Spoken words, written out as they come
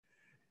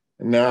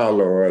Now,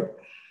 Lord,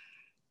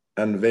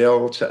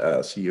 unveil to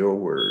us your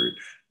word,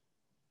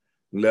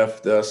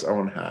 left us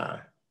on high.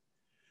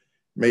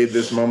 May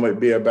this moment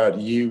be about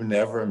you,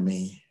 never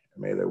me.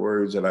 May the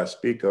words that I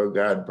speak, oh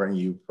God, bring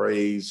you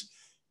praise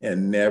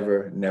and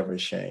never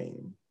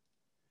shame.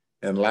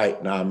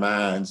 Enlighten our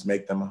minds,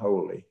 make them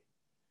holy.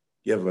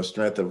 Give us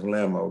strength of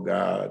limb, oh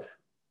God.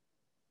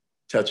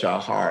 Touch our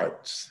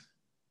hearts.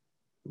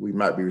 We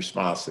might be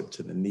responsive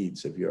to the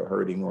needs of your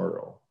hurting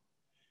world.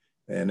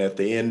 And at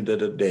the end of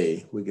the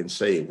day, we can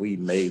say we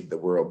made the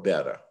world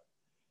better.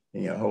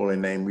 In your holy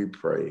name we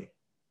pray.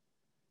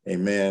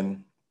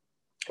 Amen,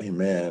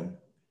 amen,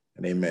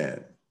 and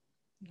amen.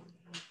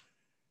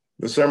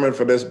 The sermon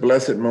for this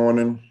blessed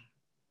morning,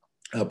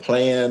 a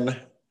plan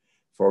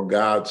for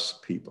God's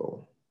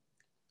people.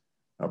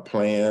 A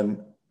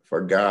plan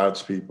for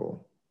God's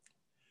people.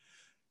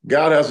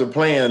 God has a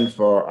plan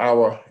for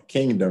our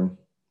kingdom.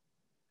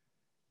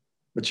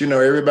 But you know,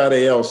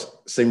 everybody else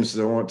seems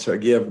to want to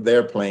give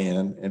their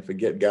plan and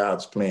forget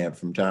God's plan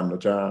from time to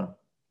time.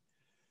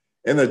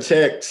 In the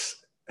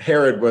text,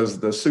 Herod was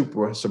the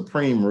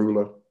supreme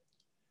ruler.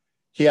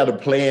 He had a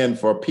plan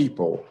for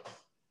people.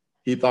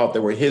 He thought they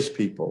were his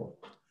people,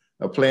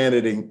 a plan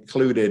that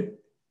included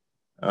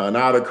an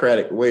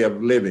autocratic way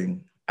of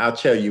living. I'll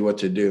tell you what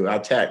to do. I'll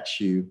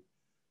tax you.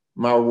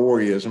 My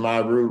warriors,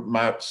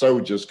 my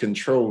soldiers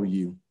control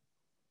you.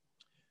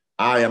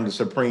 I am the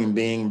supreme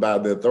being by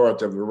the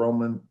authority of the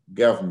Roman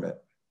government.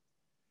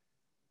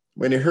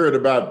 When he heard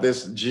about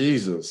this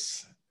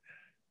Jesus,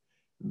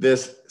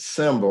 this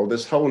symbol,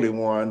 this holy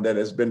one that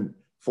has been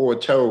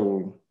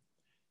foretold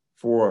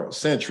for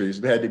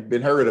centuries, had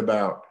been heard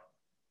about,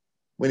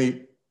 when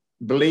he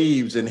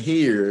believes and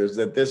hears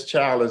that this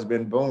child has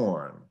been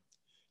born,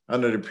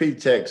 under the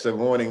pretext of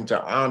wanting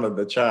to honor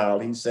the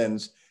child, he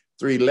sends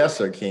 3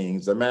 lesser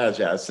kings, the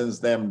Magi, sends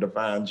them to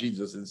find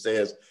Jesus and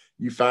says,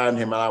 you find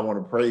him, I want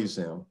to praise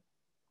him.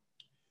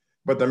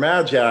 But the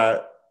Magi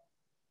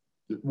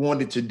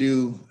wanted to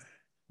do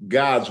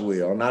God's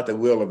will, not the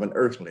will of an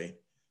earthly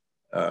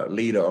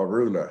leader or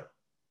ruler.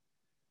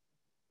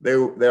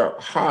 Their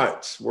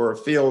hearts were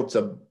filled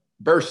to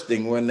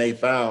bursting when they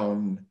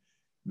found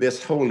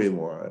this holy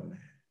one.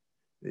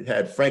 It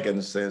had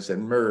frankincense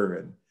and myrrh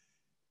and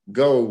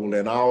gold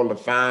and all the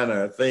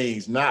finer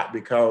things, not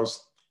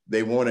because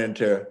they wanted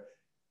to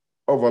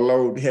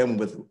overload him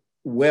with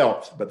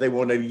wealth, but they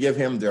wanted to give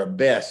him their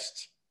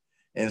best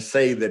and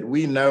say that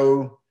we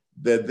know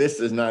that this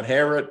is not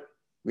Herod.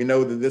 We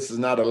know that this is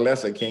not a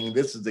lesser king.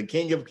 This is the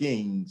King of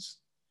Kings.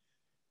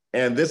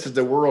 And this is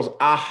the world's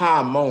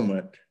aha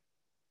moment.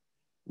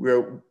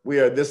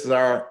 This is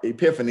our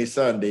Epiphany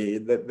Sunday.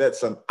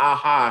 That's an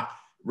aha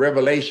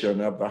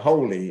revelation of the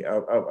holy,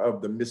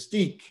 of the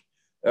mystique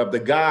of the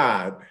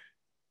God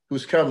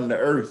who's come to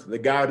earth, the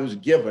God who's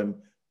given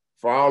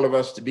for all of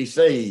us to be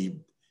saved.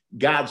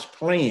 God's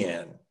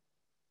plan,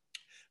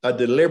 a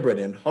deliberate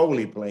and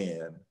holy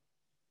plan.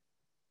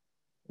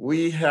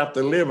 We have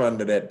to live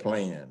under that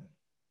plan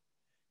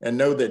and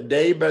know that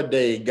day by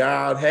day,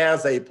 God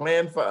has a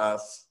plan for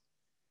us.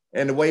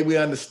 And the way we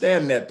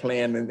understand that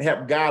plan and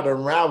help God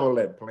unravel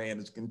that plan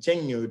is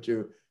continue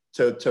to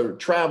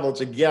travel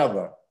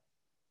together,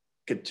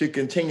 to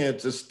continue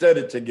to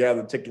study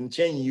together, to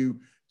continue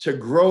to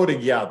grow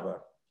together.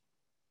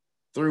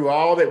 Through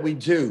all that we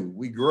do,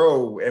 we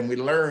grow and we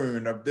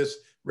learn of this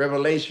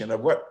revelation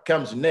of what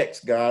comes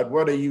next, God.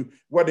 What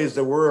is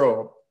the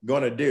world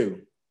going to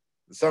do?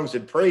 Some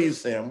should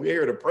praise him. We're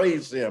here to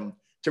praise him,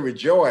 to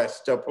rejoice,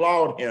 to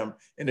applaud him,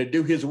 and to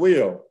do his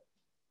will.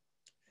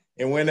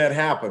 And when that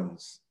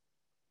happens,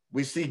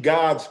 we see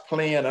God's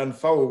plan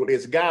unfold.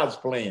 It's God's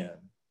plan.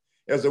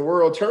 As the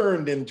world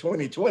turned in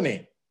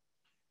 2020,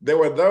 there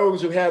were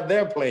those who had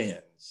their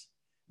plans.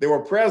 There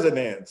were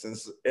presidents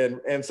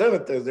and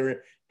senators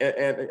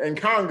and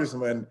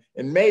congressmen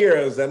and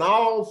mayors and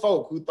all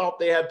folk who thought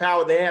they had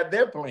power. They had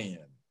their plan.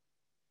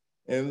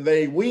 And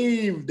they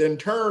weaved and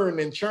turned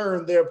and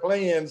churned their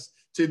plans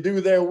to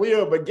do their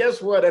will. But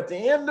guess what? At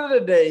the end of the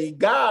day,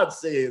 God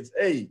says,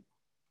 hey,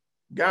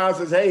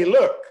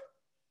 look,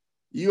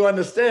 you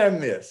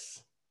understand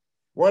this.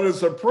 One of the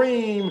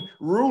supreme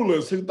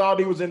rulers who thought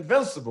he was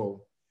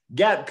invincible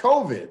got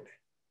COVID.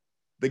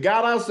 The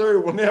God I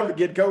serve will never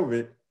get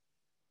COVID.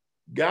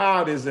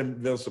 God is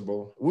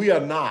invincible. We are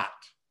not.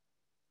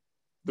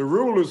 The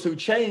rulers who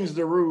change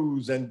the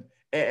rules and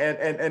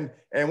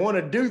want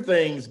to do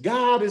things,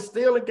 God is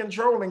still in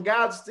control and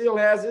God still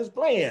has his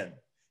plan.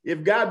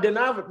 If God did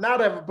not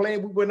have a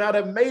plan, we would not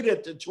have made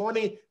it to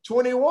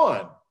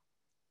 2021.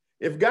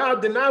 If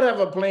God did not have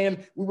a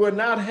plan, we would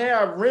not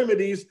have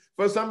remedies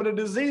for some of the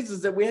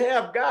diseases that we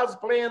have. God's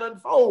plan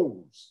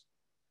unfolds.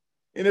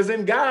 And it's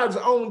in God's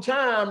own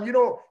time.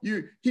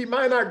 He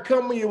might not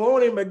come when you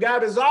want him, but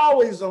God is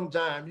always on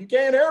time. You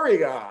can't hurry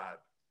God.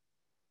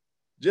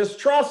 Just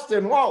trust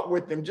and walk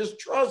with him. Just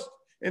trust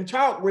and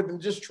talk with him.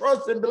 Just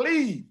trust and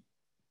believe.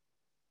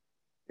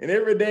 And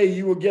every day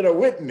you will get a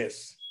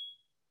witness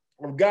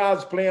of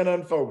God's plan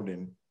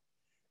unfolding.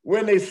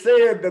 when they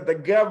said that the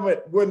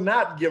government would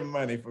not give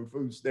money for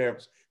food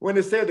stamps, when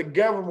they said the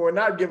government would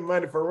not give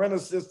money for rent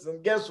assistance,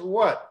 guess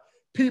what?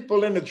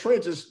 People in the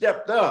trenches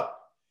stepped up.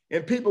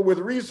 And people with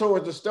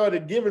resources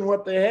started giving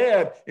what they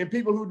had, and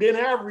people who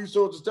didn't have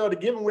resources started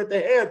giving what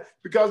they had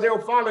because they were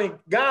following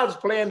God's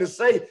plan to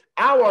say,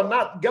 "I will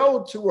not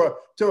go to a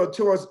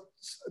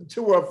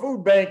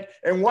food bank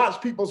and watch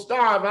people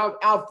starve.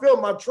 I'll fill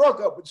my truck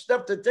up with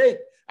stuff to take.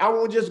 I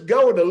won't just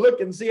go to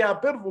look and see how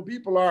pitiful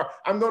people are.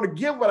 I'm going to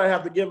give what I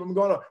have to give. I'm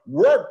going to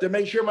work to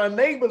make sure my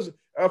neighbors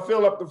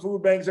fill up the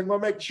food banks. I'm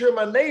going to make sure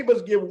my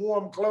neighbors give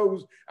warm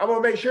clothes. I'm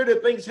going to make sure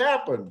that things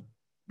happen."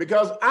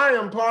 Because I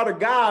am part of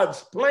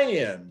God's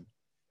plan.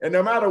 And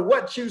no matter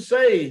what you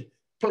say,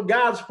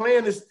 God's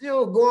plan is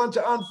still going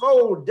to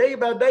unfold day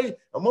by day,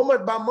 a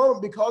moment by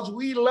moment, because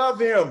we love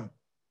him.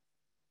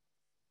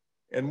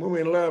 And when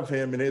we love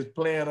him and his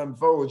plan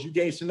unfolds, you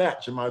can't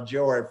snatch my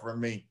joy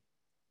from me.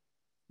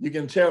 You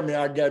can tell me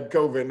I got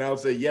COVID and I'll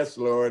say, "Yes,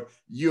 Lord,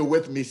 you're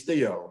with me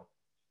still."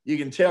 You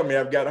can tell me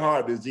I've got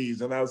heart disease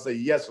and I'll say,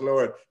 "Yes,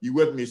 Lord, you're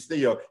with me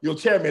still." You'll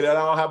tell me that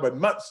I don't have but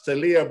months to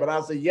live, but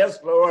I'll say,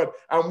 "Yes, Lord,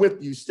 I'm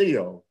with you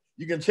still."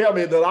 You can tell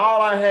me that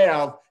all I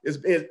have is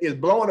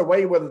blown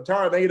away with a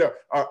tornado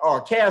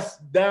or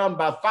cast down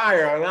by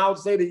fire, and I'll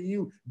say to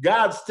you,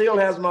 God still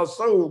has my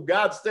soul.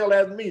 God still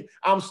has me.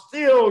 I'm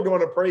still going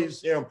to praise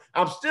him.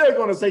 I'm still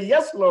going to say,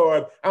 "Yes,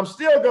 Lord." I'm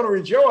still going to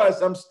rejoice.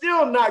 I'm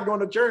still not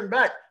going to turn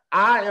back.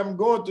 I am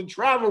going to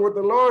travel with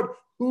the Lord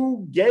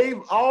who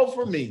gave all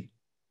for me.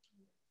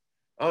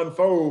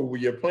 Unfold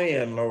your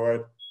plan,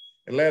 Lord,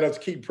 and let us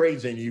keep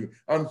praising you.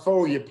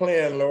 Unfold your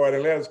plan, Lord,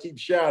 and let us keep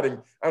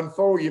shouting.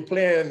 Unfold your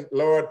plan,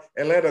 Lord,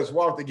 and let us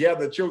walk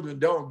together. Children,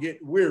 don't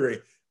get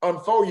weary.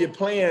 Unfold your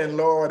plan,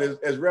 Lord,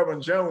 as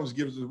Reverend Jones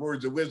gives us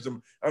words of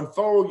wisdom.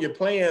 Unfold your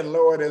plan,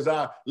 Lord, as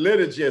our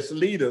liturgists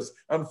lead us.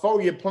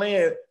 Unfold your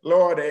plan,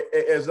 Lord,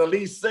 as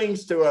Elise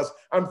sings to us.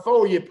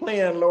 Unfold your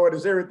plan, Lord,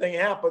 as everything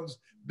happens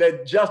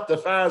that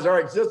justifies our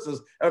existence.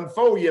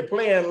 Unfold your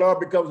plan, Lord,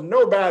 because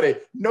nobody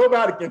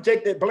can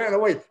take that plan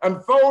away.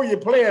 Unfold your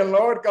plan,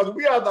 Lord, because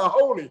we are the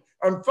holy.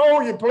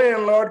 Unfold your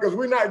plan, Lord, because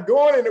we're not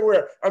going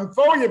anywhere.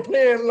 Unfold your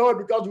plan, Lord,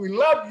 because we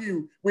love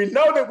you. We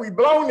know that we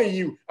belong to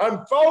you.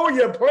 Unfold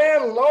your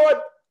plan, Lord,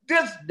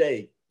 this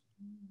day,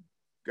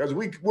 because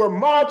we're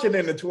marching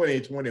into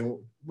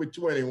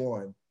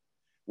 2021.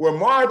 We're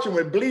marching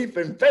with belief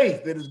and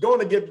faith that it's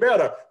going to get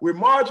better. We're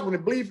marching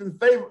with belief and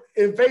faith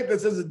that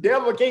says the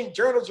devil can't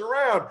turn us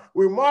around.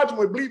 We're marching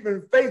with belief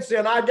and faith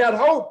saying, "I got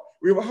hope."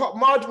 We're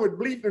marching with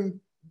belief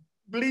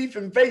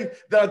and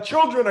faith that our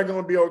children are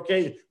going to be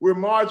okay. We're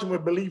marching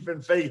with belief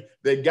and faith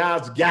that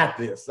God's got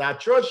this. I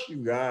trust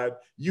you, God.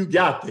 You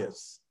got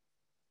this.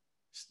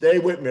 Stay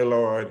with me,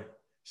 Lord.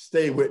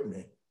 Stay with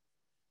me.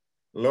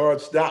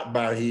 Lord, stop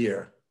by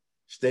here.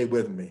 Stay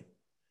with me.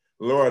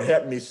 Lord,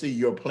 help me see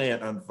your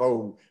plan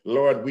unfold.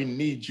 Lord, we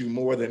need you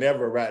more than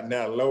ever right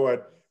now.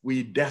 Lord,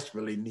 we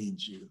desperately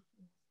need you.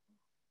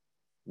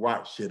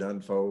 Watch it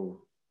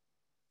unfold.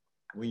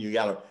 When you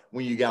got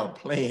a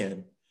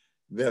plan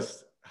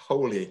that's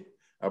holy,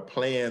 a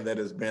plan that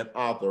has been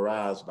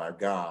authorized by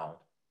God.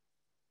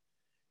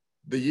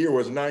 The year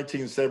was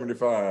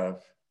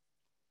 1975.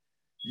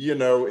 You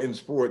know, in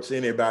sports,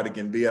 anybody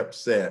can be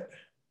upset.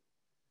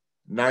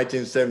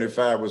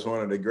 1975 was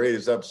one of the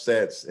greatest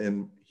upsets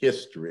in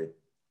history.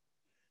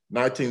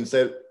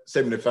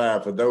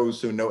 1975, for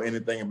those who know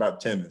anything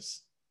about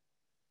tennis,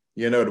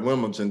 you know, the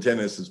Wimbledon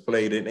tennis is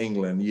played in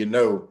England. You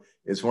know,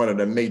 it's one of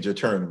the major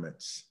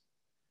tournaments.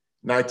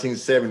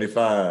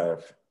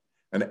 1975,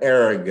 an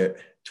arrogant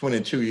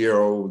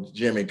 22-year-old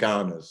Jimmy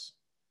Connors,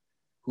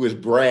 who is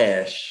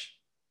brash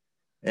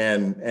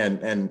and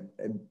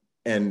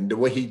the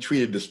way he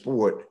treated the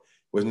sport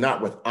was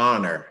not with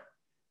honor,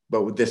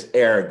 but with this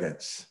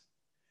arrogance.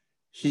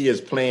 He is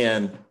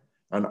playing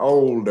an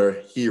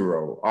older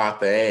hero,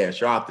 Arthur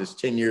Ashe. Arthur's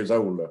 10 years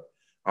older.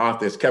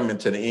 Arthur's coming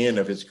to the end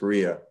of his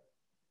career.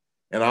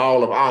 And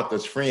all of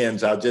Arthur's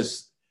friends are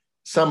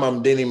some of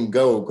them didn't even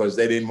go because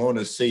they didn't want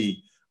to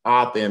see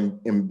Arthur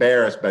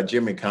embarrassed by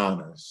Jimmy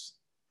Connors.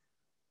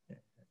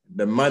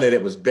 The money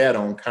that was bet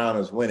on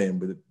Connors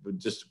winning, but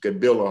just could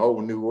build a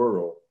whole new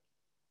world.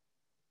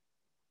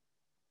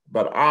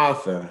 But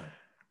Arthur,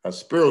 a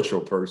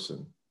spiritual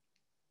person,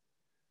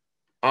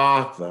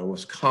 Arthur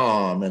was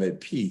calm and at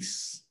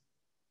peace.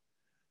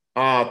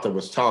 Arthur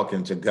was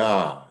talking to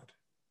God.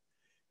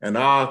 And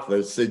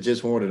Arthur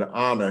just wanted to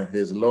honor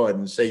his Lord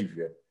and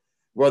Savior.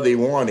 Whether he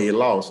won or he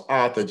lost,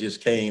 Arthur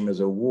just came as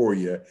a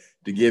warrior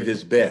to give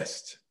his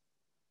best.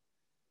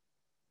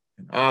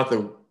 And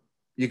Arthur,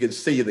 you could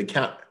see the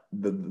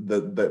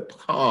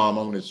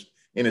calm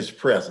in his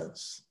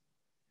presence.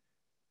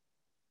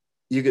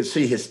 You could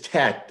see his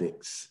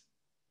tactics.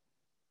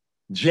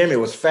 Jimmy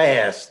was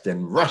fast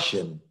and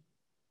rushing.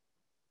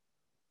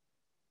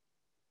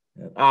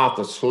 And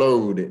Arthur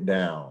slowed it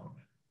down.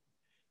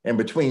 And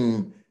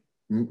between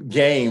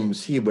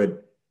games, he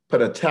would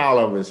put a towel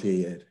over his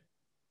head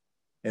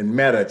and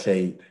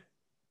meditate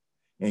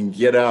and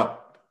get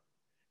up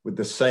with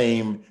the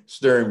same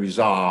stern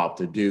resolve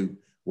to do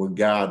what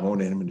God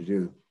wanted him to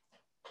do.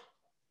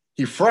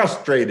 He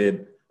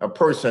frustrated a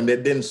person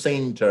that didn't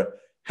seem to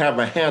have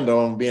a handle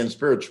on being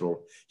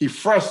spiritual. He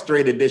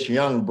frustrated this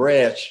young,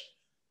 brash,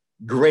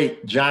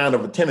 great giant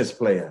of a tennis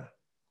player.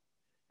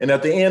 And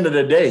at the end of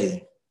the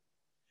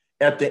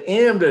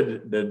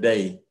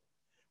day,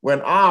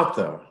 when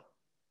Arthur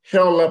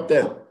held up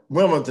that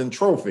Wimbledon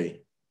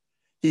trophy,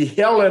 he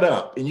held it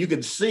up and you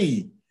could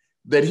see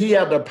that he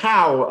had the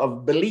power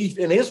of belief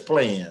in his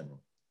plan,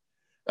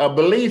 a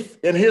belief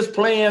in his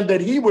plan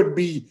that he would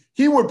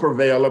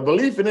prevail, a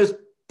belief in his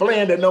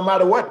plan that no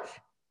matter what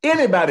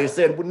anybody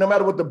said, no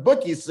matter what the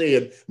bookie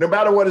said, no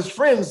matter what his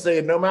friends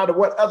said, no matter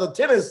what other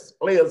tennis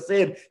players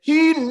said,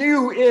 he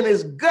knew in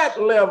his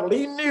gut level,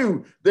 he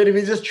knew that if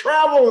he just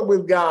traveled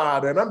with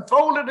God and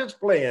unfolded his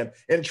plan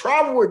and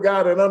traveled with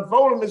God and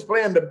unfolded his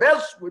plan, the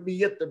best would be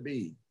yet to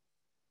be.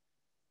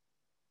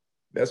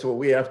 That's what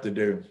we have to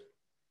do.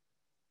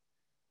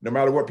 No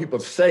matter what people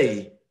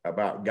say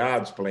about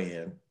God's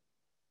plan,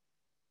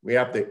 we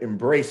have to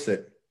embrace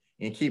it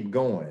and keep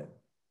going.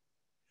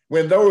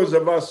 When those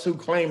of us who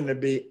claim to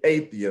be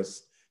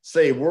atheists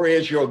say, "Where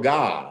is your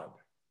God?"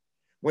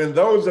 When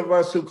those of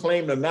us who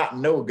claim to not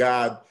know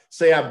God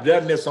say, "I've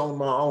done this on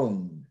my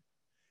own,"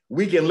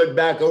 we can look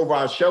back over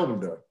our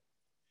shoulder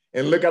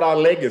and look at our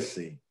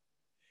legacy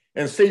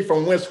and see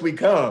from whence we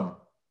come.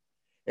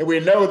 And we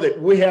know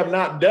that we have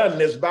not done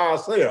this by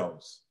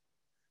ourselves.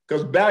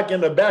 Because back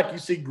in the back, you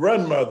see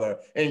grandmother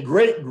and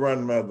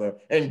great-grandmother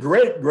and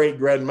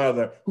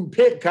great-great-grandmother who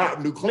picked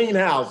cotton, who cleaned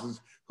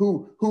houses,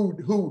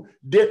 who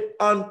did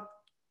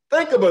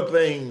unthinkable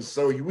things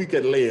so we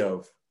could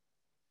live.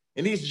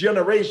 In each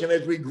generation,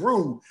 as we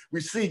grew,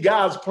 we see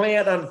God's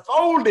plan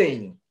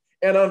unfolding,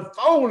 and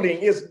unfolding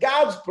is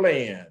God's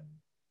plan.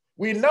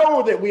 We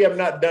know that we have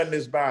not done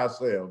this by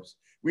ourselves.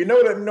 We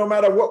know that no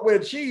matter what we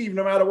achieve,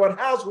 no matter what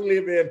house we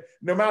live in,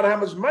 no matter how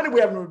much money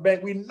we have in the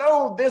bank, we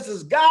know this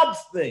is God's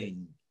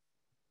thing.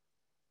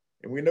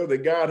 And we know that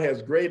God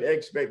has great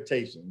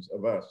expectations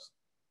of us.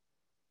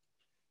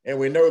 And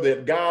we know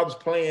that God's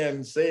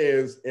plan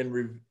says, and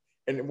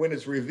when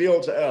it's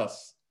revealed to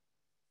us,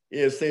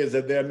 it says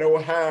that there are no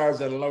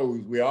highs and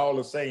lows. We're all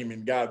the same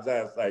in God's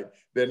eyesight.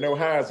 There are no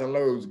highs and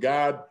lows.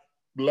 God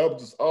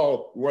loves us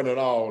all, one and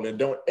all, and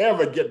don't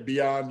ever get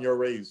beyond your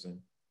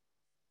raising.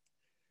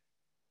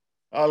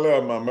 I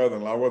love my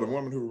mother-in-law. Well, the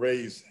woman who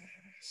raised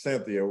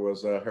Cynthia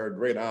was her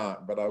great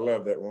aunt, but I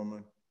love that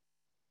woman.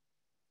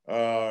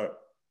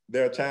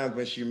 There are times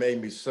when she could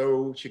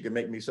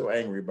make me so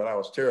angry, but I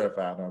was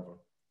terrified of her.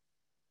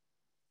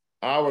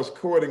 I was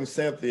courting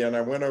Cynthia and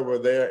I went over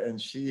there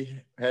and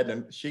she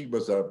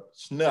was a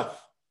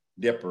snuff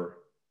dipper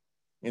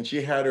and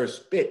she had her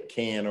spit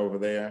can over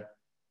there.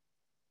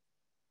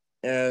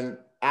 And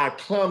I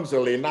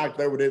clumsily knocked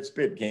over that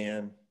spit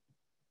can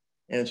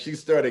and she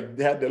had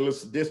that little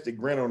sadistic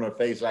grin on her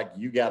face like,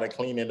 "You got to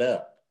clean it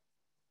up."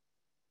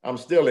 I'm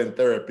still in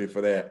therapy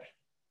for that.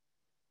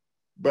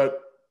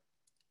 But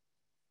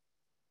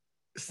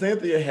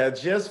Cynthia had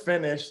just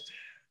finished.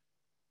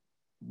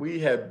 We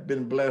had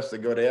been blessed to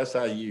go to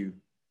SIU,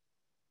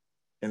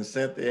 and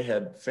Cynthia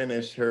had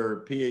finished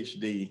her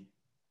PhD,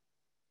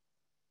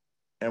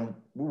 and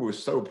we were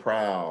so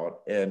proud,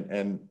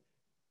 and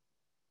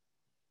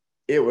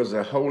it was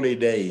a holy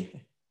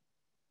day.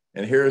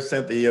 And here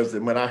Cynthia is,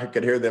 and when I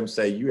could hear them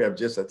say, "You have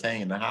just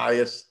attained the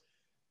highest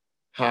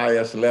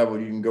level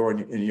you can go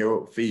in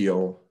your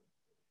field."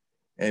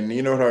 And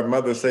you know what her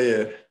mother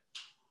said?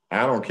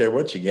 "I don't care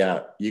what you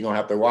got. You're going to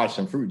have to wash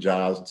some fruit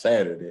jars on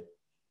Saturday."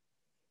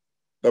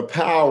 The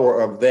power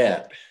of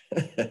that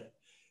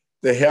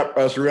to help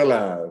us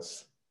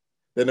realize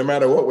that no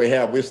matter what we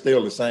have, we're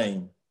still the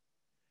same.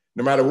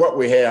 No matter what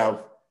we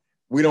have,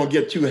 we don't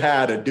get too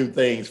high to do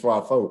things for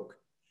our folk.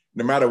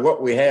 No matter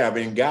what we have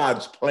in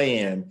God's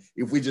plan,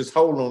 if we just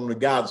hold on to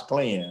God's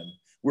plan,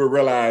 we'll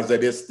realize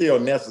that it's still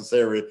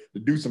necessary to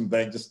do some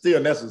things. It's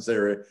still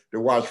necessary to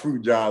wash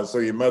fruit jars so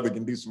your mother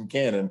can do some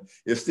canning.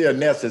 It's still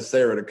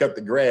necessary to cut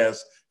the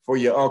grass for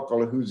your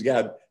uncle whose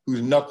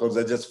knuckles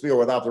are just filled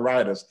with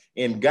arthritis.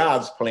 In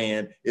God's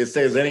plan, it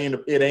says it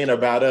ain't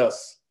about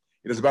us.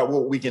 It is about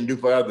what we can do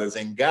for others.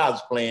 In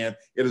God's plan,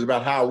 it is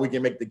about how we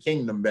can make the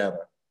kingdom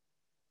better.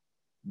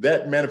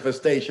 That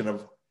manifestation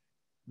of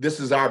this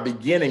is our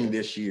beginning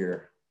this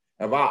year,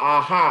 of our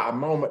aha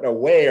moment,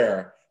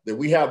 aware that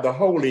we have the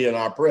holy in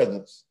our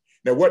presence.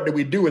 Now, what do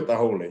we do with the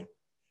holy?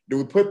 Do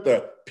we put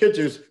the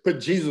pictures, put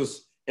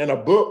Jesus in a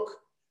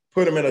book,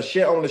 put him on the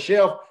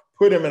shelf,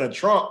 put him in a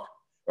trunk,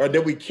 or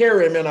do we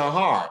carry him in our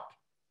heart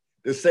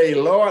to say,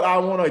 "Lord, I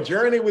want to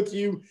journey with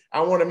you.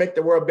 I want to make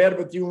the world better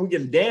with you." And we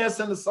can dance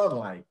in the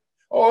sunlight.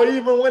 Or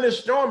even when it's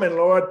storming,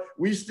 Lord,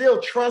 we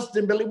still trust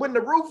and believe. When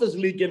the roof is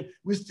leaking,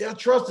 we still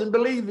trust and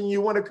believe in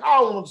you. When the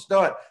car won't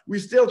start, we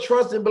still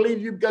trust and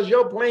believe you because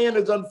your plan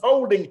is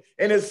unfolding.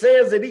 And it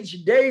says that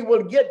each day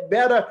will get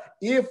better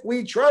if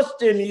we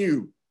trust in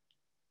you.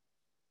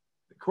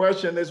 The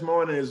question this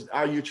morning is,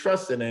 are you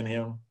trusting in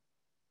him?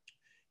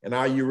 And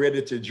are you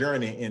ready to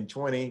journey in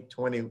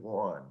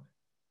 2021?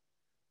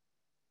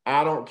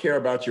 I don't care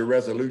about your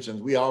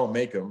resolutions. We all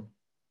make them.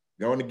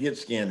 going to get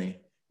skinny,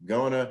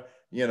 gonna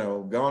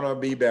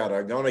be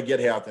better, gonna get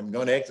healthy, I'm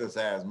gonna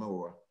exercise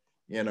more,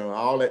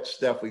 all that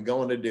stuff we're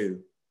going to do.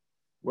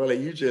 Well, it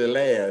usually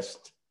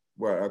lasts,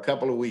 a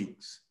couple of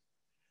weeks.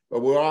 But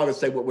we'll always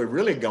say what we're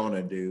really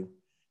gonna do,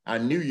 our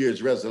New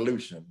Year's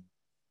resolution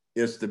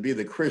is to be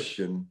the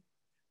Christian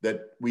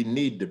that we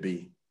need to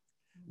be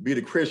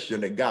the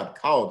Christian that God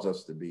calls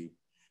us to be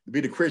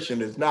the Christian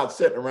that's not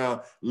sitting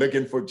around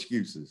looking for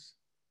excuses.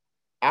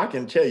 I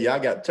can tell you, I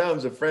got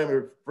tons of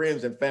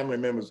friends and family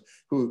members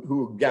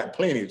who got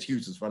plenty of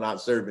excuses for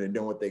not serving and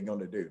doing what they're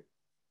going to do.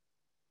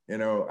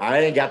 I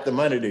ain't got the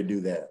money to do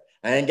that.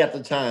 I ain't got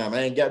the time.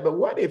 But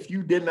what if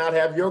you did not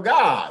have your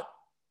God?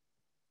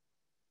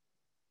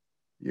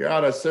 You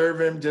ought to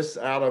serve him just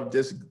out of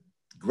this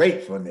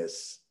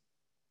gratefulness.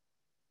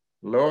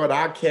 Lord,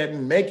 I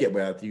can't make it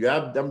without you.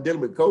 I'm dealing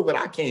with COVID.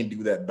 I can't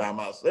do that by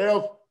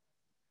myself.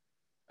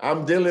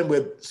 I'm dealing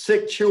with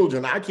sick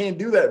children. I can't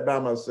do that by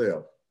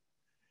myself.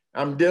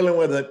 I'm dealing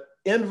with an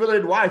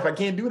invalid wife. I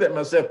can't do that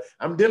myself.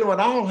 I'm dealing with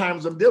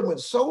Alzheimer's. I'm dealing with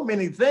so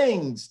many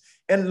things.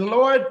 And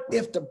Lord,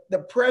 if the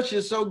pressure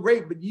is so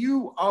great, but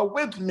you are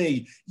with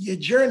me, you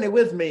journey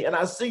with me. And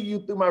I see you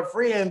through my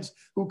friends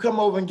who come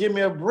over and give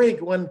me a break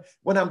when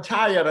I'm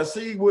tired. I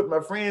see you with my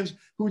friends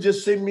who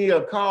just send me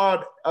a card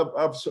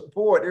of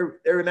support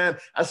every now and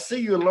then. I see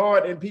you,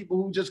 Lord, and people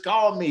who just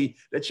call me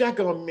to check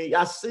on me.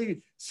 I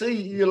see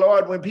you,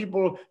 Lord, when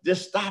people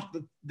just stop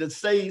to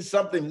say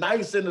something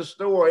nice in the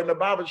store, in the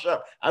barber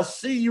shop. I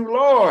see you,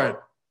 Lord.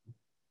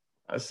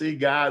 I see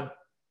God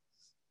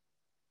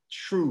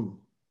true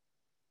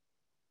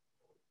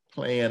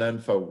plan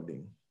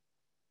unfolding.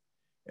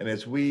 And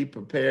as we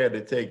prepare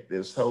to take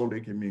this Holy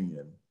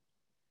Communion,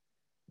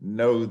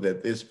 know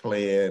that this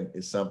plan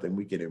is something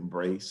we can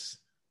embrace.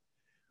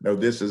 Know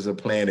this is a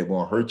plan that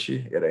won't hurt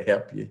you, it'll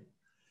help you.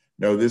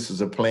 Know this is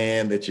a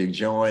plan that you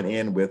join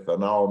in with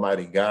an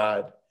almighty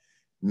God.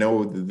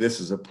 Know that this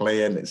is a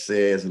plan that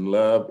says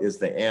love is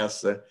the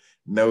answer.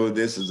 Know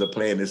this is a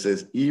plan that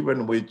says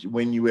even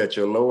when you're at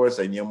your lowest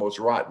and your most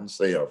rotten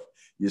self,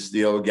 you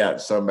still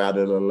got somebody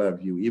that'll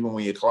love you. Even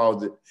when your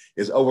closet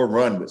is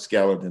overrun with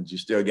skeletons, you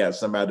still got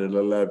somebody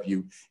that'll love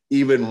you.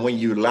 Even when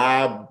you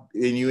lie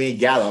and you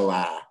ain't gotta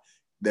lie,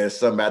 there's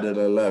somebody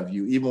that'll love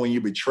you. Even when you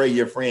betray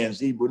your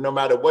friends, even no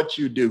matter what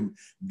you do,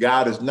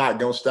 God is not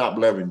gonna stop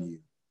loving you.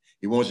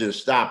 He wants you to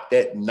stop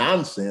that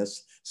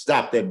nonsense,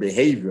 stop that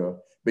behavior,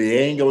 but he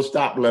ain't gonna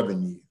stop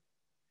loving you.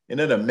 Isn't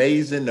it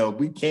amazing? No,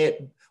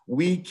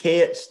 we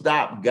can't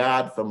stop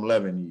God from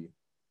loving you.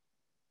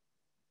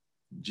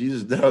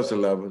 Jesus does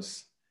love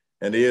us,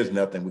 and there is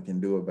nothing we can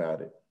do about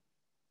it.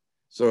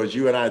 So as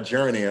you and I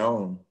journey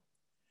on,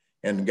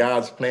 and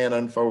God's plan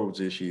unfolds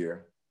this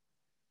year,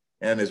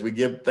 and as we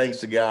give thanks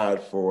to God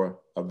for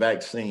a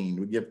vaccine,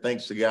 we give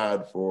thanks to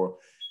God for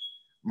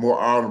more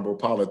honorable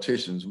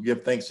politicians, we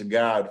give thanks to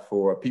God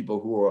for people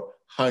who are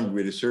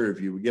hungry to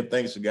serve you, we give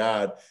thanks to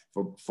God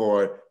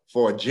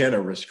for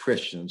generous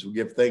Christians, we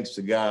give thanks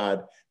to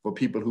God for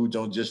people who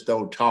don't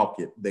talk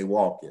it, they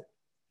walk it.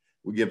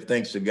 We give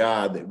thanks to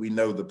God that we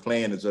know the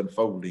plan is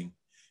unfolding,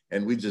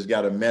 and we just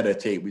got to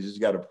meditate. We just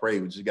got to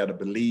pray. We just got to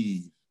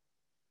believe.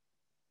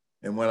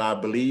 And when our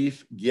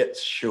belief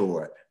gets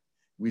short,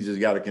 we just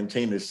got to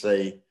continue to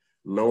say,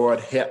 Lord,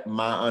 help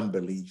my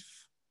unbelief.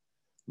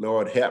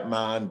 Lord, help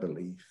my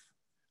unbelief.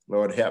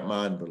 Lord, help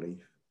my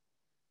unbelief.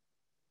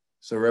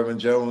 So Reverend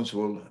Jones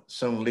will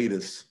soon lead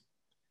us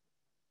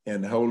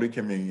in Holy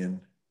Communion.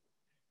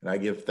 And I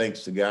give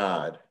thanks to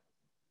God.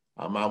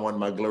 One of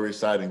my glory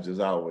sightings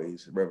is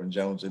always Reverend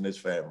Jones and his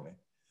family,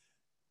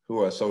 who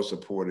are so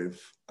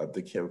supportive of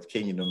the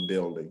kingdom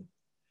building.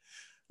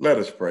 Let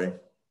us pray.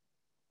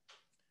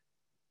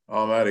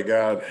 Almighty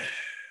God,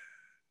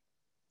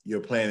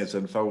 your plan is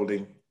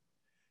unfolding,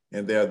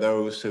 and there are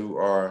those who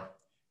are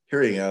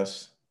hearing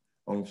us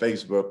on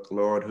Facebook,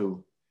 Lord,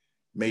 who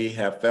may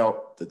have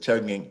felt the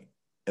tugging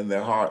in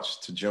their hearts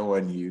to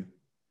join you.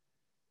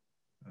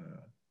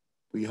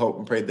 We hope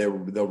and pray they'll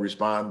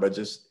respond by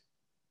just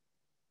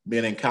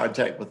being in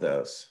contact with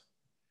us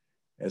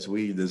as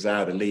we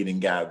desire to lead and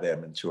guide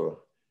them into a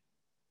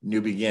new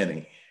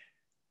beginning.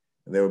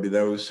 And there will be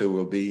those who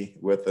will be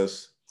with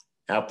us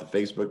after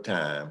Facebook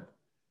time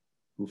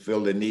who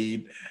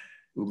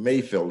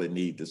may feel the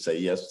need to say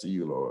yes to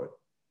you, Lord.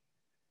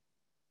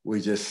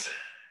 We just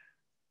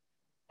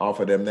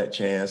offer them that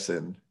chance.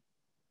 And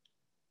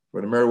for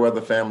the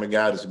Meriwether family,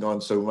 God has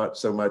gone so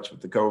much with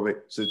the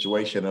COVID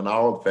situation and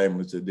all the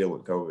families that deal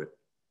with COVID.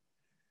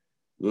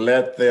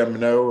 Let them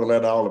know,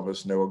 let all of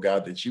us know,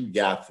 God, that you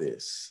got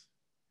this.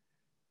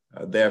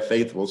 Their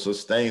faith will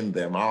sustain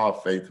them. Our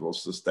faith will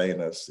sustain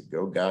us,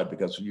 God,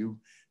 because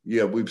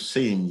we've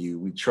seen you,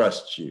 we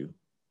trust you.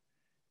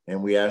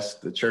 And we ask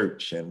the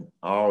church and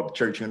all the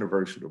church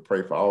university to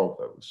pray for all of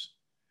those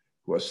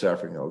who are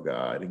suffering, oh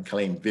God, and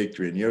claim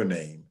victory in your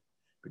name,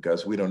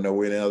 because we don't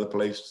know any other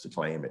place to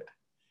claim it.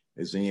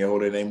 It's in your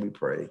holy name we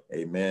pray.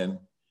 Amen,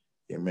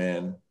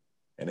 amen,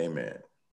 and amen.